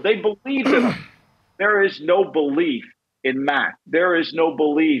loved him. They believed in him. There is no belief in Mac. There is no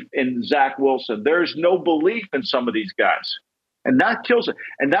belief in Zach Wilson. There is no belief in some of these guys. And that kills it.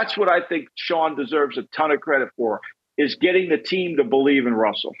 And that's what I think Sean deserves a ton of credit for, is getting the team to believe in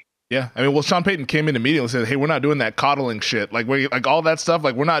Russell. Yeah, Sean Payton came in immediately and said, hey, we're not doing that coddling shit. Like all that stuff,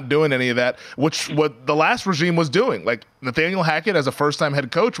 we're not doing any of that, which what the last regime was doing. Like, Nathaniel Hackett, as a first-time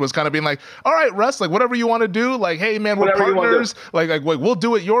head coach, was kind of being like, all right, Russ, whatever you want to do. Like, hey, man, we're partners. Like, we'll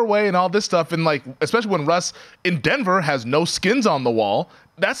do it your way and all this stuff. And, especially when Russ in Denver has no skins on the wall,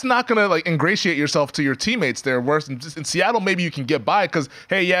 that's not going to, ingratiate yourself to your teammates there. Whereas in Seattle, maybe you can get by because,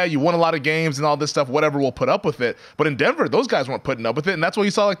 hey, yeah, you won a lot of games and all this stuff, whatever, we'll put up with it. But in Denver, those guys weren't putting up with it. And that's why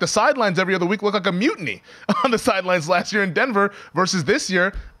you saw, the sidelines every other week look like a mutiny on the sidelines last year in Denver versus this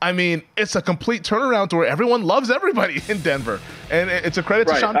year. It's a complete turnaround to where everyone loves everybody in Denver. And it's a credit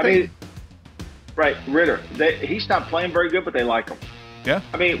to Sean Payton. Right, Ritter. He's not playing very good, but they like him. Yeah.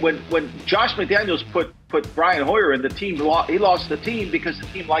 When Josh McDaniels put Brian Hoyer in the team, he lost the team because the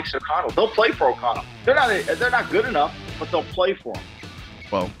team likes O'Connell. They'll play for O'Connell. They're not good enough, but they'll play for him.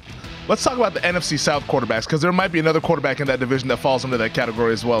 Well, let's talk about the NFC South quarterbacks, because there might be another quarterback in that division that falls into that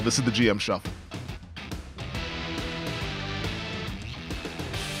category as well. This is the GM Shuffle.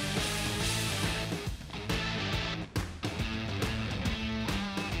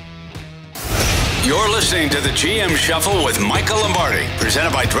 You're listening to the GM Shuffle with Michael Lombardi,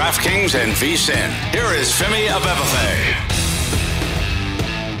 presented by DraftKings and VSiN. Here is Femi Abebefe.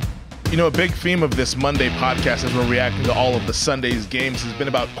 A big theme of this Monday podcast as we're reacting to all of the Sunday's games has been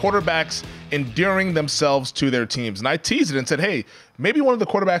about quarterbacks endearing themselves to their teams. And I teased it and said, hey, maybe one of the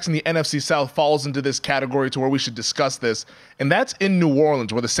quarterbacks in the NFC South falls into this category to where we should discuss this. And that's in New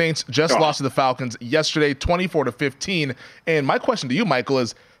Orleans, where the Saints just lost to the Falcons yesterday, 24-15. And my question to you, Michael,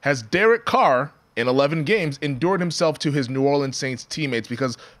 is, has Derek Carr in 11 games endured himself to his New Orleans Saints teammates?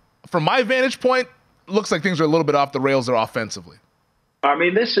 Because from my vantage point, looks like things are a little bit off the rails there offensively.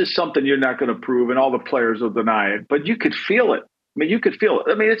 This is something you're not going to prove, and all the players will deny it, but you could feel it. You could feel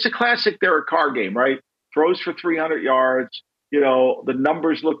it. It's a classic Derek Carr game, right? Throws for 300 yards. The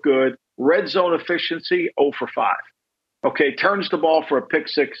numbers look good. Red zone efficiency, 0 for 5. Okay, turns the ball for a pick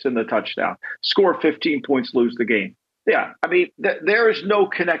six and the touchdown. Score 15 points, lose the game. Yeah, there is no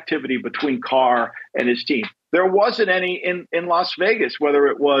connectivity between Carr and his team. There wasn't any in Las Vegas, whether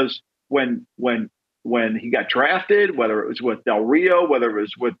it was when he got drafted, whether it was with Del Rio, whether it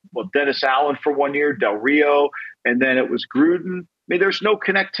was with Dennis Allen for 1 year, Del Rio, and then it was Gruden. There's no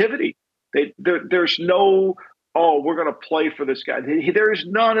connectivity. There's no, we're going to play for this guy. There's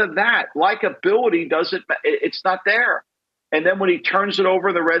none of that. Likability it's not there. And then when he turns it over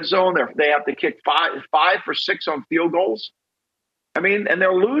in the red zone, they have to kick 5 for 6 on field goals. And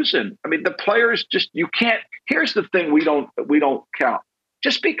they're losing. The players you can't. Here's the thing we don't count.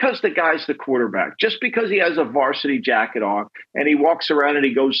 Just because the guy's the quarterback, just because he has a varsity jacket on and he walks around and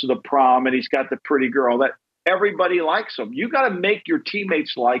he goes to the prom and he's got the pretty girl, that everybody likes him. You got to make your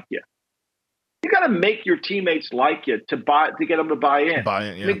teammates like you. You got to make your teammates like you to get them to buy in. Yeah.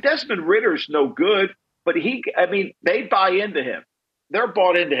 I mean, Desmond Ritter's no good, but they buy into him. They're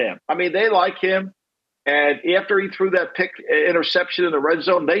bought into him. I mean, they like him. And after he threw that interception in the red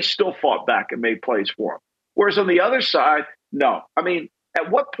zone, they still fought back and made plays for him. Whereas on the other side, no. I mean, at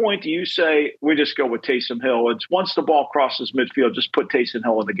what point do you say we just go with Taysom Hill? It's once the ball crosses midfield, just put Taysom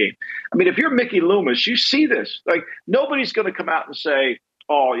Hill in the game. I mean, if you're Mickey Loomis, you see this. Like, nobody's going to come out and say,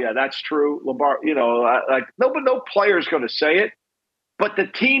 "Oh, yeah, that's true." Lombardi, like no player's going to say it, but the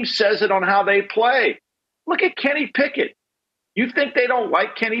team says it on how they play. Look at Kenny Pickett. You think they don't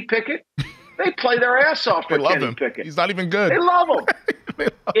like Kenny Pickett? They play their ass off for Kenny Pickett. He's not even good. They love him.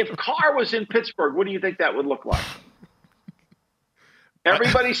 If Carr was in Pittsburgh, what do you think that would look like?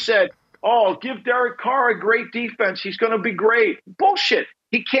 Everybody said, "Oh, give Derek Carr a great defense. He's going to be great." Bullshit.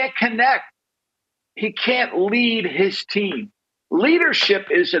 He can't connect. He can't lead his team. Leadership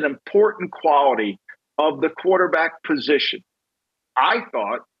is an important quality of the quarterback position. I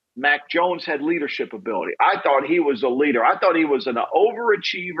thought Mac Jones had leadership ability. I thought he was a leader. I thought he was an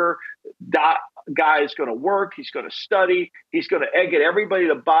overachiever. Guy is going to work. He's going to study. He's going to get everybody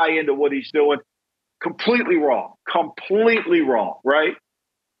to buy into what he's doing. Completely wrong. Completely wrong, right?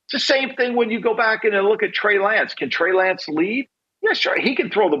 It's the same thing when you go back and look at Trey Lance. Can Trey Lance lead? Yeah, sure. He can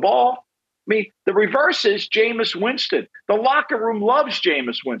throw the ball. I mean, the reverse is Jameis Winston. The locker room loves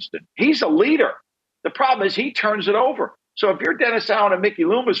Jameis Winston. He's a leader. The problem is he turns it over. So if you're Dennis Allen and Mickey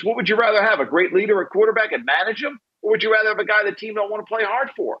Loomis, what would you rather have? A great leader at quarterback and manage him? Or would you rather have a guy the team don't want to play hard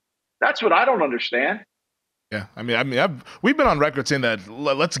for? That's what I don't understand. Yeah, I mean, we've been on record saying that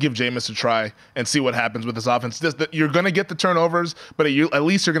let's give Jameis a try and see what happens with this offense. You're going to get the turnovers, but at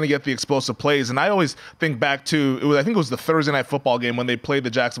least you're going to get the explosive plays. And I always think back to I think it was the Thursday night football game when they played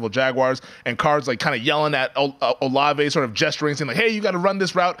the Jacksonville Jaguars, and Carr's like kind of yelling at Olave, sort of gesturing, saying like, "Hey, you got to run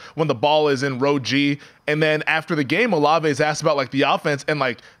this route" when the ball is in row G. And then after the game, Olave is asked about like the offense, and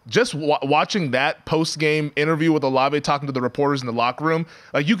like just watching that post-game interview with Olave talking to the reporters in the locker room,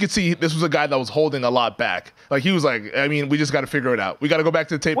 like you could see this was a guy that was holding a lot back. Like he was like, I mean, we just got to figure it out. We got to go back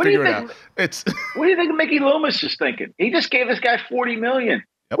to the tape, figure it out. What do you think Mickey Loomis is thinking? He just gave this guy $40 million.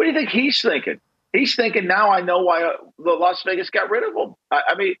 Yep. What do you think he's thinking? He's thinking, now I know why the Las Vegas got rid of him.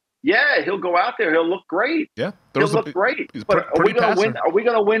 I mean, yeah, he'll go out there. He'll look great. Yeah, he'll look great. But are we going to win? Are we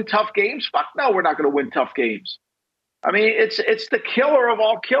going to win tough games? Fuck no, we're not going to win tough games. I mean, it's the killer of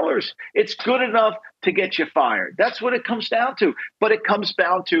all killers. It's good enough to get you fired. That's what it comes down to. But it comes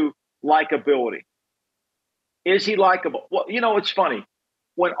down to likability. Is he likable? Well, it's funny.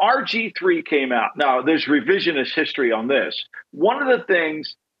 When RG3 came out, now there's revisionist history on this. One of the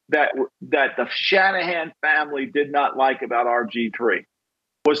things that the Shanahan family did not like about RG3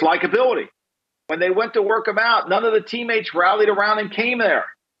 was likability. When they went to work him out, none of the teammates rallied around and came there.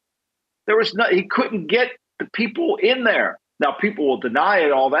 He couldn't get the people in there. Now, people will deny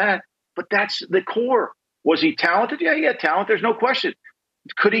it, all that, but that's the core. Was he talented? Yeah, he had talent. There's no question.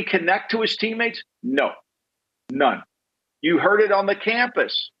 Could he connect to his teammates? No, none. You heard it on the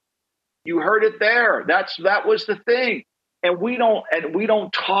campus. You heard it there. That was the thing. And we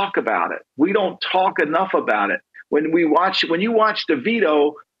don't talk about it. We don't talk enough about it. When you watch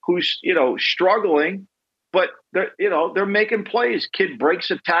DeVito, who's struggling, but they're making plays. Kid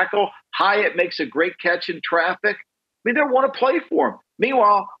breaks a tackle. Hyatt makes a great catch in traffic. I mean, they want to play for him.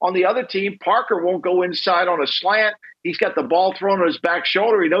 Meanwhile, on the other team, Parker won't go inside on a slant. He's got the ball thrown on his back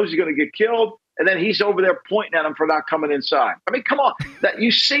shoulder. He knows he's going to get killed, and then he's over there pointing at him for not coming inside. I mean, come on,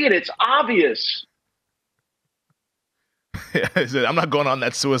 you see it. It's obvious. Yeah, I'm not going on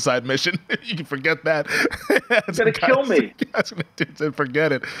that suicide mission. You can forget that. It's going to kill me.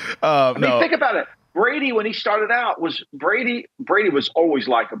 Forget it. I mean, think about it. Brady, when he started out, Brady was always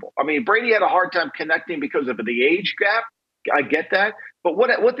likable. I mean, Brady had a hard time connecting because of the age gap. I get that. But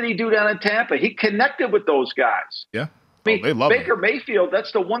what did he do down in Tampa? He connected with those guys. Yeah. I mean, they love Baker him. Mayfield,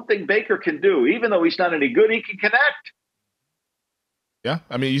 that's the one thing Baker can do. Even though he's not any good, he can connect. Yeah,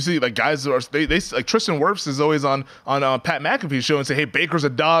 I mean, you see, like guys they like Tristan Wirfs is always on Pat McAfee's show and say, "Hey, Baker's a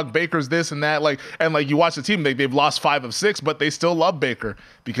dog. Baker's this and that." And you watch the team, they've lost 5 of 6, but they still love Baker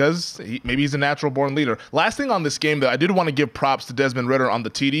because maybe he's a natural born leader. Last thing on this game, though, I did want to give props to Desmond Ridder on the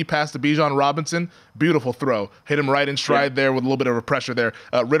TD pass to Bijan Robinson. Beautiful throw, hit him right in stride there with a little bit of a pressure there.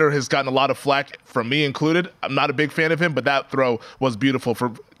 Ridder has gotten a lot of flack from me included. I'm not a big fan of him, but that throw was beautiful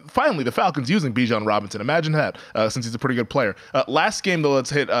for. Finally, the Falcons using Bijan Robinson. Imagine that, since he's a pretty good player. Last game, though, let's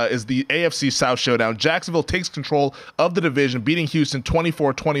hit is the AFC South showdown. Jacksonville takes control of the division, beating Houston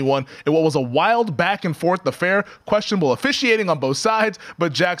 24-21 in what was a wild back-and-forth affair. Questionable officiating on both sides,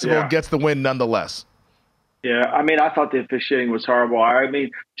 but Jacksonville gets the win nonetheless. Yeah, I mean, I thought the officiating was horrible. I mean,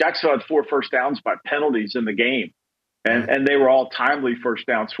 Jacksonville had 4 first downs by penalties in the game, Yeah. and they were all timely first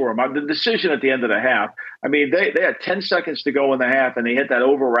downs for him. The decision at the end of the half, I mean, they had 10 seconds to go in the half, and they hit that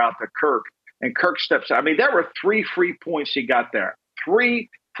over route to Kirk, and Kirk steps out. I mean, there were 3 free points he got there, 3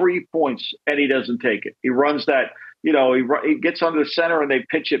 free points, and he doesn't take it. He runs that, he gets under the center, and they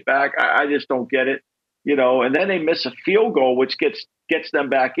pitch it back. I just don't get it, and then they miss a field goal, which gets them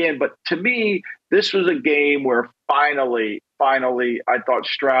back in. But to me, this was a game where finally, I thought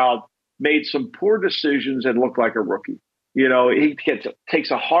Stroud made some poor decisions and looked like a rookie. He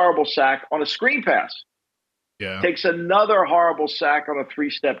takes a horrible sack on a screen pass, Yeah. takes another horrible sack on a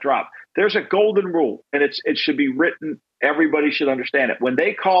 3-step drop. There's a golden rule, and it should be written. Everybody should understand it. When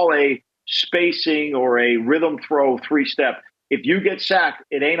they call a spacing or a rhythm throw 3-step, if you get sacked,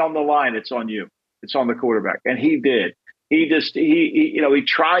 it ain't on the line. It's on you. It's on the quarterback. And he did. He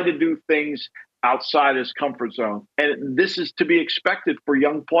tried to do things outside his comfort zone. And this is to be expected for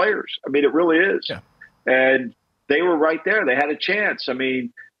young players. I mean, it really is. Yeah. And they were right there. They had a chance. I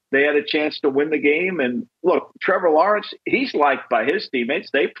mean, they had a chance to win the game. And look, Trevor Lawrence, he's liked by his teammates.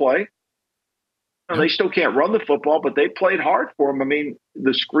 They play. They still can't run the football, but they played hard for him. I mean,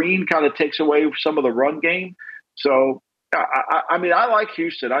 the screen kind of takes away some of the run game. So, I mean, I like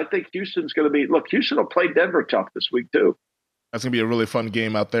Houston. I think Houston's going to be – look, Houston will play Denver tough this week too. That's going to be a really fun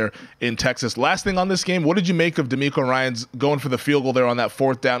game out there in Texas. Last thing on this game, what did you make of DeMeco Ryans going for the field goal there on that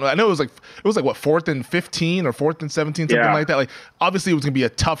 4th down? I know it was like what, 4th and 15 or 4th and 17, something like that. Like, obviously, it was going to be a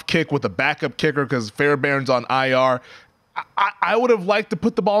tough kick with a backup kicker because Fairbairn's on IR. I would have liked to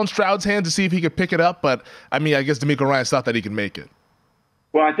put the ball in Stroud's hands to see if he could pick it up, but I mean, I guess DeMeco Ryans thought that he could make it.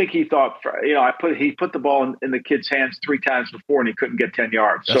 Well, I think he thought, he put the ball in the kid's hands 3 times before and he couldn't get 10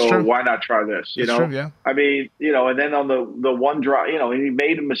 yards. That's so true. Why not try this? That's true, yeah. I mean, and then on the one drop, he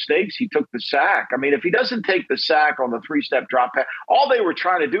made mistakes. He took the sack. I mean, if he doesn't take the sack on the 3-step drop pass, all they were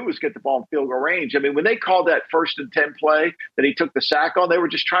trying to do was get the ball in field goal range. I mean, when they called that 1st and 10 play that he took the sack on, they were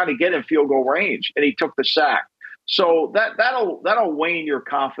just trying to get in field goal range, and he took the sack. So that'll wane your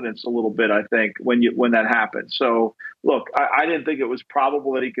confidence a little bit, I think, when that happens. So look, I didn't think it was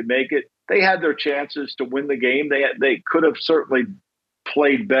probable that he could make it. They had their chances to win the game. They could have certainly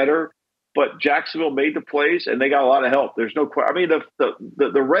played better, but Jacksonville made the plays and they got a lot of help. There's no question. I mean,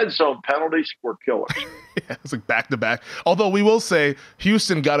 the red zone penalties were killers. Yeah, it's like back to back. Although we will say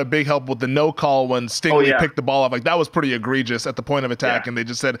Houston got a big help with the no call when Stingley picked the ball up. Like, that was pretty egregious at the point of attack, and they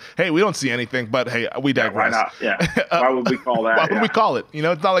just said, "Hey, we don't see anything, but hey, we digress." Why not? Yeah. Why would we call that? Why would we call it?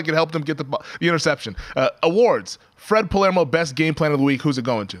 It's not like it helped him get the interception. Awards: Fred Palermo, best game plan of the week. Who's it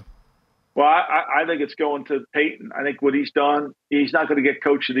going to? Well, I think it's going to Peyton. I think what he's done, he's not going to get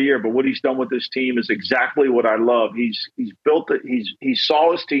coach of the year, but what he's done with this team is exactly what I love. He's built it. He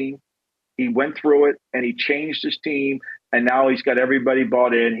saw his team. He went through it and he changed his team. And now he's got everybody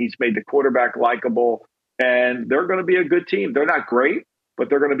bought in. He's made the quarterback likable, and they're going to be a good team. They're not great, but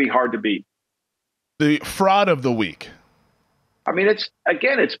they're going to be hard to beat. The fraud of the week. I mean,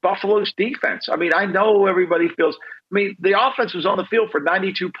 it's Buffalo's defense. I mean, I know everybody feels. I mean, the offense was on the field for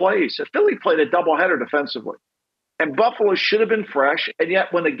 92 plays. Philly played a doubleheader defensively, and Buffalo should have been fresh. And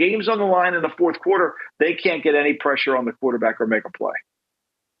yet, when the game's on the line in the 4th quarter, they can't get any pressure on the quarterback or make a play.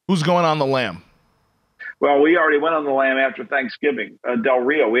 Who's going on the lamb? Well, we already went on the lamb after Thanksgiving. Del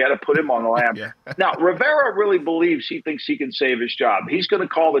Rio, we had to put him on the lamb. Yeah. Now, Rivera really believes he thinks he can save his job. He's going to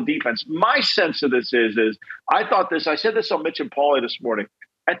call the defense. My sense of this is I said this on Mitch and Paulie this morning.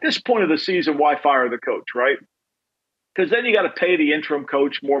 At this point of the season, why fire the coach, right? Because then you got to pay the interim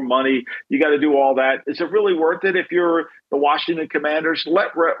coach more money. You got to do all that. Is it really worth it if you're the Washington Commanders?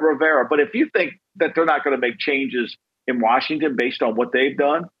 Let Rivera. But if you think that they're not going to make changes in Washington based on what they've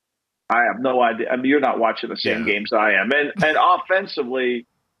done, I have no idea. I mean, you're not watching the same games I am. And offensively,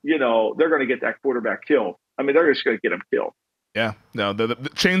 they're going to get that quarterback killed. I mean, they're just going to get him killed. Yeah. No, the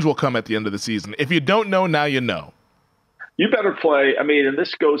change will come at the end of the season. If you don't know, now you know. You better play. I mean, and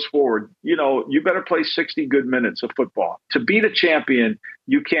this goes forward, you better play 60 good minutes of football. To be the champion,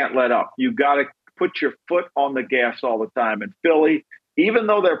 you can't let up. You got to put your foot on the gas all the time. And Philly, even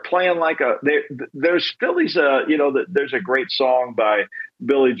though they're playing there's Philly's, there's a great song by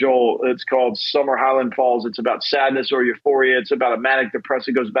Billy Joel. It's called Summer Highland Falls. It's about sadness or euphoria. It's about a manic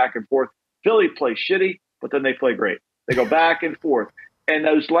depressive, goes back and forth. Philly plays shitty, but then they play great. They go back and forth. And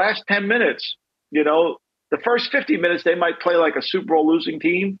those last 10 minutes, the first 50 minutes, they might play like a Super Bowl losing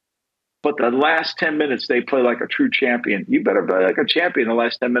team, but the last 10 minutes, they play like a true champion. You better play like a champion the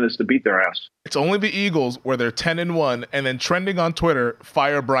last 10 minutes to beat their ass. It's only the Eagles where they're 10-1, and then trending on Twitter,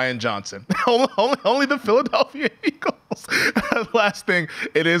 fire Brian Johnson. only the Philadelphia Eagles. Last thing,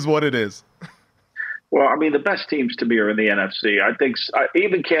 it is what it is. Well, I mean, the best teams to me are in the NFC. I think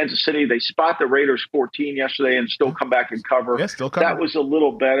even Kansas City, they spot the Raiders 14 yesterday and still come back and cover. Yeah, still cover. That was a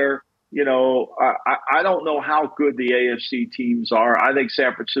little better. I don't know how good the AFC teams are. I think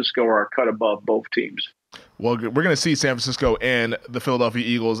San Francisco are a cut above both teams. Well, we're going to see San Francisco and the Philadelphia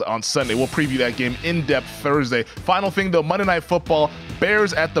Eagles on Sunday. We'll preview that game in depth Thursday. Final thing, though, Monday Night Football,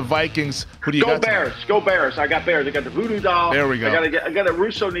 Bears at the Vikings. Who do you got? Go Bears. Tonight? Go Bears. I got Bears. I got the voodoo doll. There we go. I got it.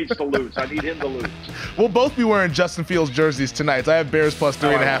 Russo needs to lose. I need him to lose. We'll both be wearing Justin Fields jerseys tonight. I have Bears plus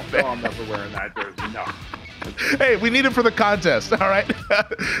 3.5. No, I'm never wearing that jersey. No. Hey, we need it for the contest, all right?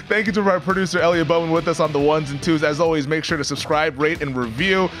 Thank you to our producer, Elliot Bowman, with us on the ones and twos. As always, make sure to subscribe, rate, and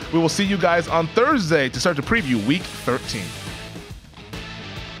review. We will see you guys on Thursday to start to preview Week 13.